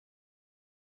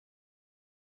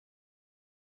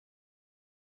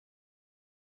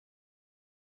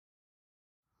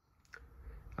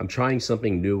I'm trying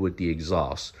something new with the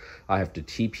exhaust. I have the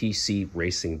TPC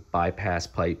Racing bypass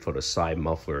pipe for the side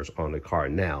mufflers on the car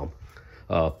now,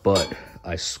 but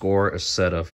I score a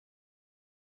set of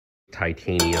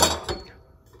titanium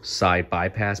side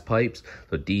bypass pipes.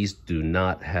 So these do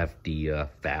not have the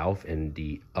valve in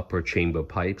the upper chamber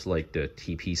pipes like the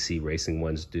TPC Racing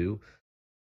ones do.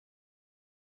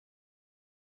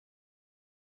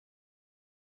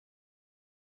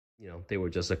 You know, they were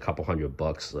just a couple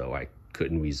 $100, so I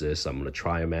couldn't resist. I'm gonna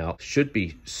try them out. Should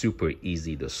be super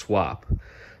easy to swap.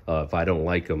 If I don't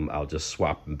like them, I'll just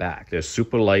swap them back. They're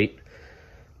super light,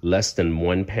 less than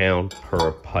 1 pound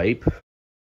per pipe.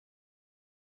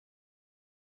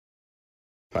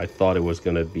 I thought it was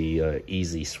gonna be an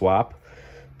easy swap,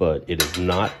 but it is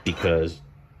not, because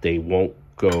they won't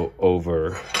go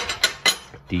over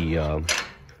the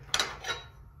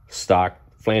stock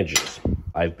flanges.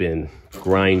 I've been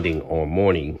grinding all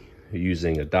morning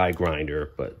using a die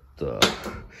grinder, but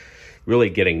really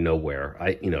getting nowhere.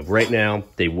 Right now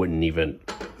they wouldn't even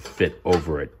fit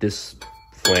over it. This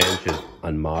flange is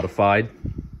unmodified.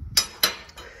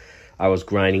 I was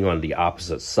grinding on the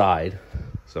opposite side.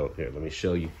 So here, let me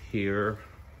show you here.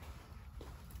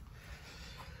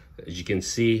 As you can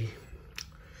see,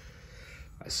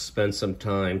 I spent some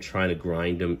time trying to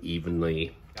grind them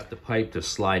evenly. Got the pipe to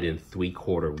slide in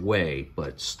 3/4 way,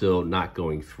 but still not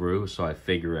going through. So I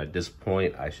figure at this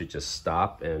point, I should just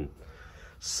stop and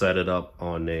set it up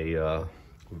on a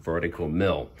vertical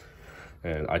mill.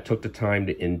 And I took the time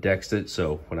to index it,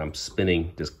 so when I'm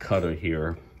spinning, this cutter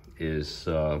here is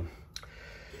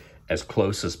as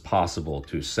close as possible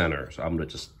to center. So I'm gonna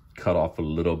just cut off a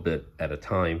little bit at a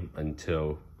time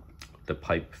until the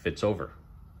pipe fits over.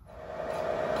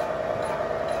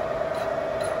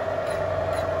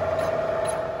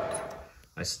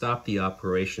 I stopped the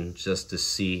operation just to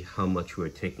see how much we're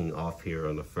taking off here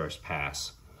on the first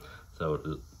pass. So it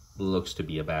looks to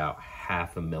be about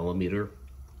 1/2 millimeter.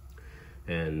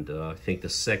 And I think the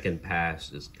second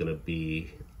pass is gonna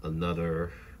be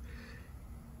another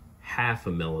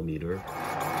 1/2 millimeter.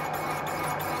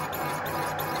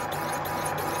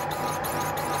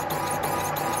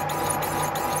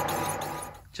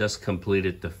 Just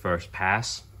completed the first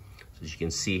pass. As you can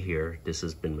see here, this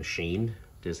has been machined.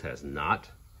 This has not.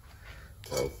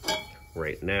 So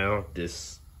right now,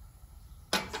 this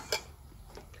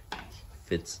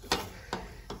fits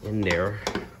in there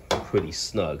pretty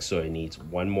snug, so it needs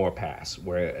one more pass.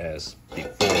 Whereas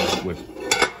before with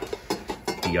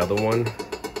the other one,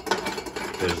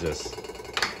 there's just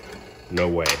no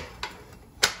way.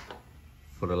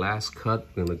 For the last cut,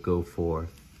 I'm gonna go for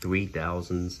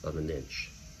 3/1000ths of an inch.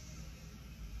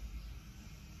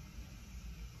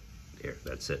 There,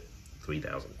 that's it,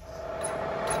 3/1000.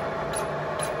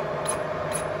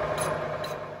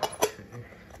 Okay.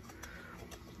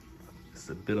 It's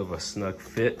a bit of a snug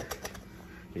fit.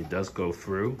 It does go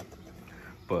through,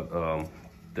 but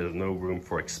there's no room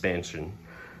for expansion.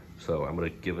 So I'm gonna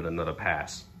give it another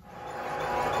pass.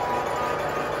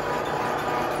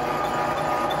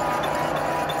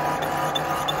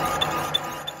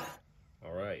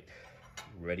 All right,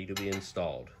 ready to be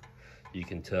installed. You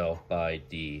can tell by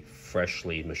the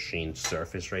freshly machined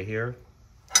surface right here.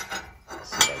 Let's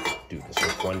see if I can do this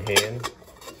with one hand.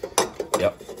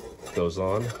 Yep, goes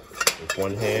on with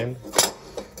one hand,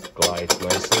 glides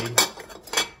nicely.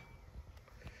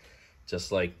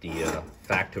 Just like the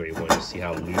factory one. You see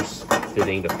how loose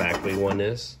fitting the factory one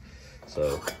is?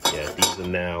 So yeah, these are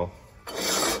now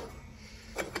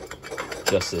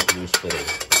just as loose fitting.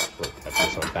 Look, I put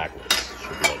this on backwards. It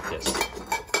should be like this.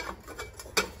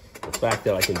 The fact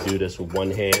that I can do this with one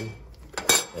hand,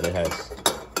 and it has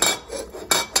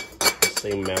the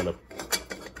same amount of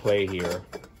play here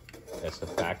as the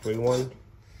factory one,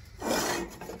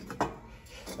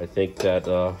 I think that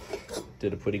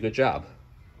did a pretty good job.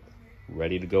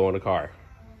 Ready to go on the car.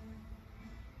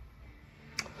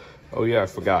 Oh yeah, I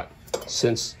forgot.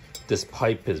 Since this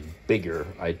pipe is bigger,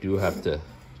 I do have to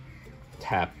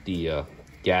tap the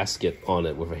gasket on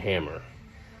it with a hammer.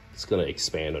 It's gonna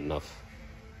expand enough.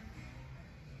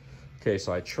 Okay,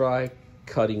 so I tried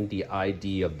cutting the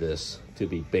ID of this to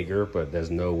be bigger, but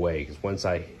there's no way, because once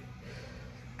I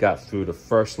got through the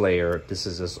first layer, this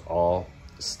is just all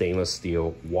stainless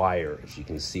steel wire, as you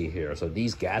can see here. So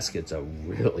these gaskets are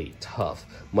really tough,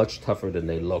 much tougher than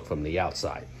they look from the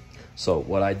outside. So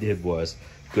what I did was,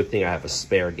 good thing I have a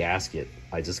spare gasket.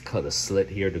 I just cut a slit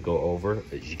here to go over.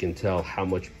 As you can tell how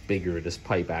much bigger this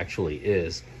pipe actually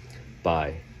is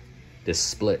by this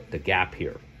split, the gap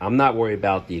here. I'm not worried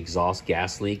about the exhaust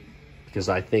gas leak, because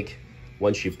I think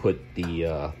once you put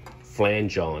the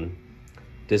flange on,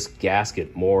 this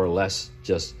gasket more or less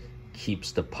just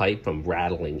keeps the pipe from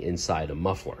rattling inside the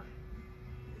muffler.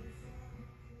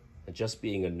 And just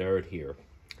being a nerd here,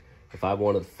 if I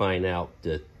wanted to find out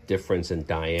the difference in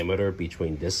diameter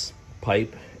between this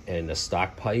pipe and the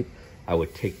stock pipe, I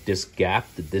would take this gap,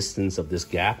 the distance of this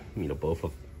gap, you know, both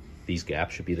of these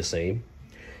gaps should be the same,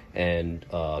 and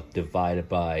divide it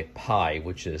by pi,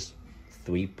 which is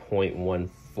 3.14.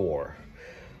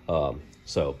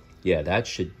 So yeah, that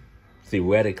should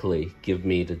theoretically give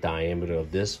me the diameter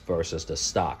of this versus the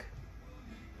stock.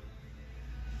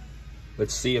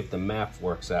 Let's see if the math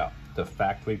works out. The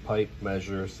factory pipe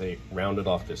measures, they rounded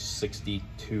off to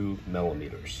 62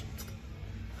 millimeters.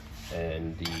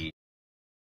 And the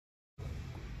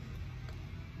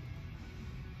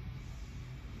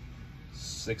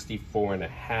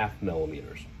 (64.5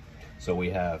 millimeters. So we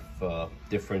have a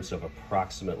difference of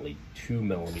approximately 2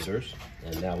 millimeters.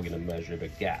 And now we're going to measure the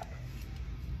gap.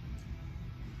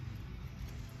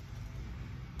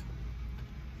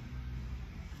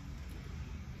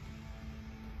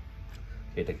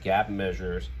 Okay, the gap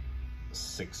measures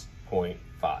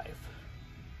 6.5.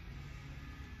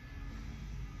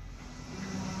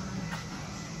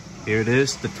 Here it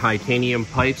is, the titanium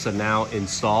pipes are now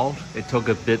installed. It took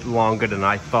a bit longer than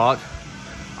I thought.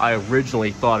 I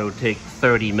originally thought it would take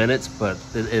 30 minutes, but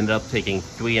it ended up taking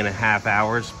 3.5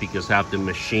 hours because I have to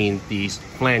machine these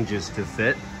flanges to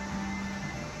fit.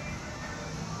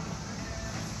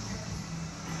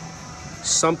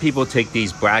 Some people take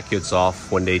these brackets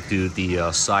off when they do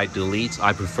the side deletes.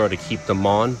 I prefer to keep them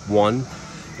on. One,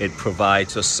 it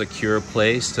provides a secure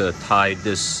place to tie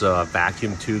this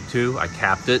vacuum tube to. I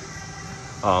capped it.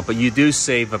 But you do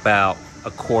save about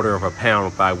 1/4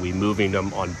 pound by removing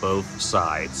them on both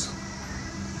sides.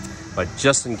 But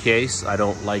just in case I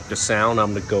don't like the sound,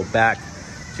 I'm going to go back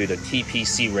to the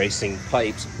TPC Racing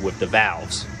pipes with the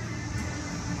valves.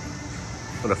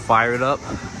 I'm going to fire it up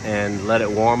and let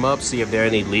it warm up, see if there are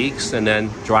any leaks, and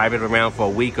then drive it around for a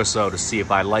week or so to see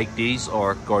if I like these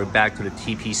or going back to the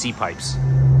TPC pipes.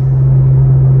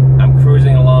 I'm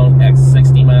cruising along at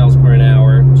 60 miles per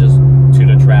hour just to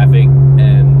the traffic,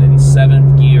 and in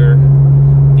 7th gear,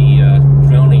 the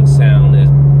droning sound is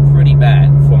pretty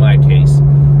bad for my taste.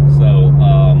 So,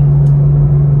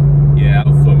 yeah,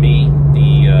 for me,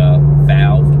 the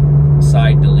valved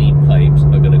side delete pipes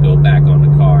are going to go back on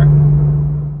the car.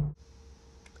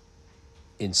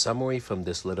 In summary from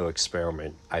this little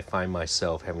experiment, I find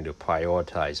myself having to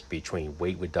prioritize between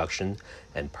weight reduction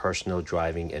and personal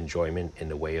driving enjoyment in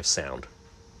the way of sound.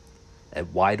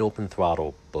 At wide open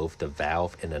throttle, both the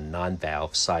valve and the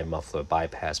non-valve side muffler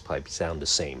bypass pipe sound the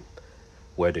same.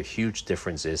 Where the huge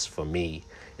difference is for me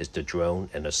is the drone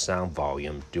and the sound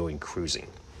volume during cruising.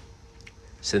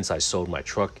 Since I sold my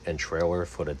truck and trailer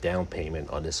for the down payment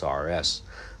on this RS,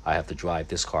 I have to drive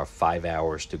this car 5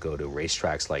 hours to go to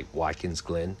racetracks like Watkins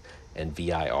Glen and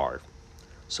VIR.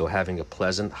 So having a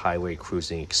pleasant highway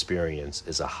cruising experience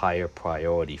is a higher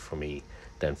priority for me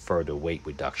than further weight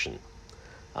reduction.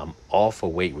 I'm all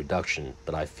for weight reduction,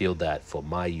 but I feel that for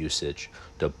my usage,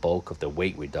 the bulk of the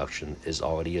weight reduction is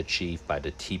already achieved by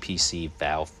the TPC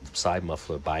valve side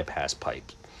muffler bypass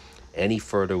pipe. Any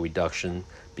further reduction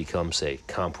becomes a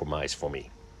compromise for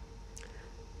me.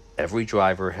 Every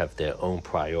driver have their own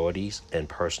priorities and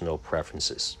personal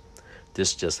preferences.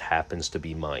 This just happens to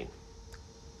be mine.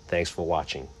 Thanks for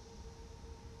watching.